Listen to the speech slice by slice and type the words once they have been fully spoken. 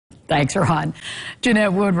Thanks, Ron.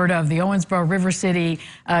 Jeanette Woodward of the Owensboro River City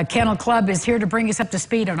Kennel Club is here to bring us up to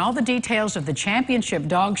speed on all the details of the championship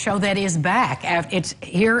dog show that is back. It's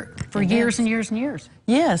here for years and years and years.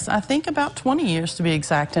 Yes, I think about 20 years to be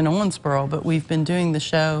exact in Owensboro, but we've been doing the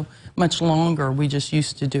show much longer. We just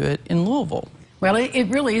used to do it in Louisville. Well, it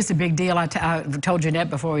really is a big deal. I told Jeanette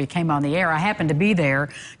before we came on the air, I happened to be there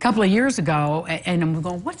a couple of years ago, and I'm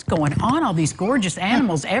going, what's going on? All these gorgeous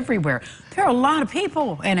animals everywhere. There are a lot of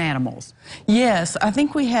people and animals. Yes, I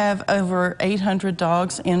think we have over 800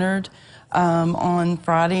 dogs entered on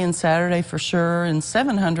Friday and Saturday for sure, and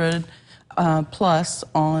 700 plus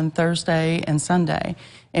on Thursday and Sunday.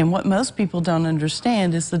 And what most people don't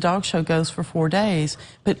understand is the dog show goes for 4 days,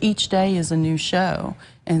 but each day is a new show.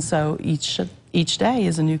 And so each day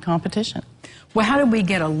is a new competition. Well, how do we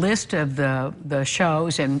get a list of the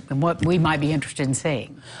shows and what we might be interested in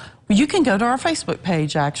seeing? Well, you can go to our Facebook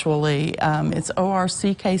page, actually. It's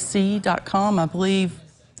orckc.com. I believe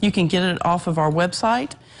you can get it off of our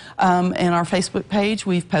website. And our Facebook page,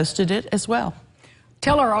 we've posted it as well.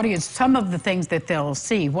 Tell our audience some of the things that they'll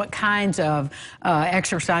see. What kinds of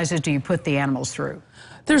exercises do you put the animals through?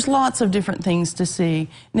 There's lots of different things to see.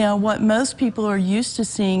 Now, what most people are used to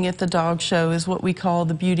seeing at the dog show is what we call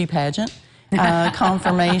the beauty pageant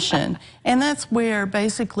confirmation. And that's where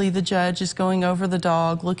basically the judge is going over the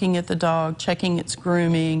dog, looking at the dog, checking its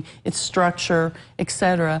grooming, its structure,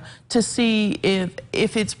 etc., to see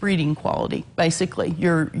if it's breeding quality. Basically,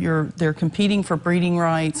 they're competing for breeding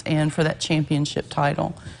rights and for that championship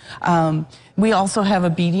title. We also have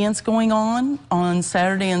obedience going on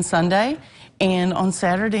Saturday and Sunday. And on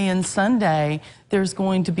Saturday and Sunday, there's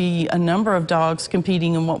going to be a number of dogs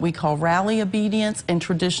competing in what we call rally obedience and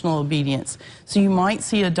traditional obedience. So you might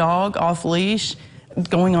see a dog off leash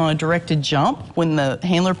going on a directed jump when the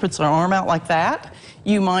handler puts their arm out like that.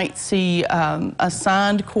 You might see a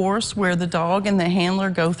signed course where the dog and the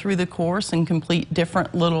handler go through the course and complete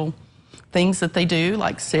different little things that they do,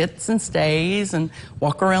 like sits and stays and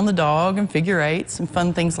walk around the dog and figure eights and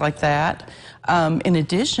fun things like that. In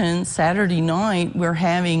addition, Saturday night, we're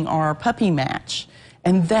having our puppy match,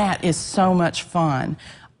 and that is so much fun.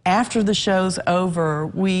 After the show's over,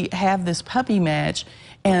 we have this puppy match,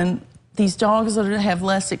 and these dogs that have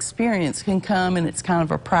less experience can come, and it's kind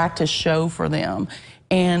of a practice show for them.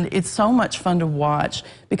 And it's so much fun to watch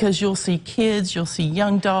because you'll see kids, you'll see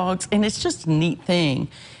young dogs, and it's just a neat thing.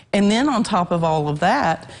 And then on top of all of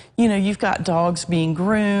that, you know, you've got dogs being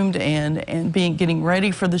groomed and getting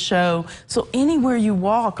ready for the show. So anywhere you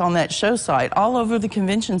walk on that show site, all over the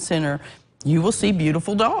convention center, you will see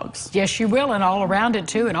beautiful dogs. Yes, you will, and all around it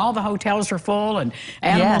too. And all the hotels are full and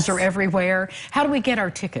animals are everywhere. How do we get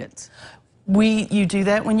our tickets? You do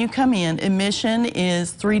that when you come in. Admission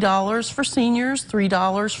is $3 for seniors,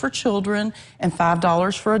 $3 for children, and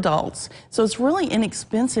 $5 for adults. So it's really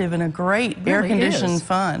inexpensive and a great air-conditioned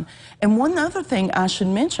fun. And one other thing I should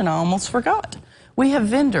mention, I almost forgot. We have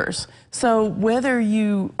vendors. So whether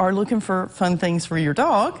you are looking for fun things for your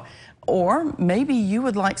dog, or maybe you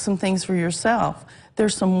would like some things for yourself,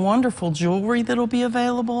 there's some wonderful jewelry that'll be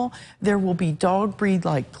available. There will be dog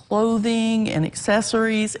breed-like clothing and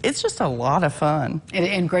accessories. It's just a lot of fun.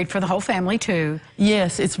 And great for the whole family, too.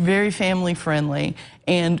 Yes, it's very family-friendly.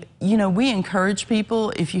 And, you know, we encourage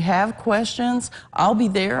people, if you have questions, I'll be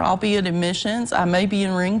there. I'll be at admissions. I may be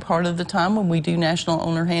in ring part of the time when we do National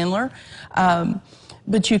Owner Handler.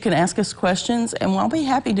 But you can ask us questions, and I'll be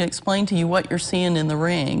happy to explain to you what you're seeing in the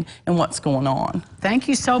ring and what's going on. Thank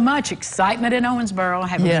you so much. Excitement in Owensboro.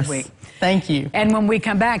 Have a good week. Thank you. And when we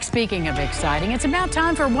come back, speaking of exciting, it's about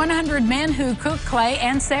time for 100 Men Who Cook Clay,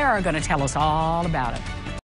 and Sarah are going to tell us all about it.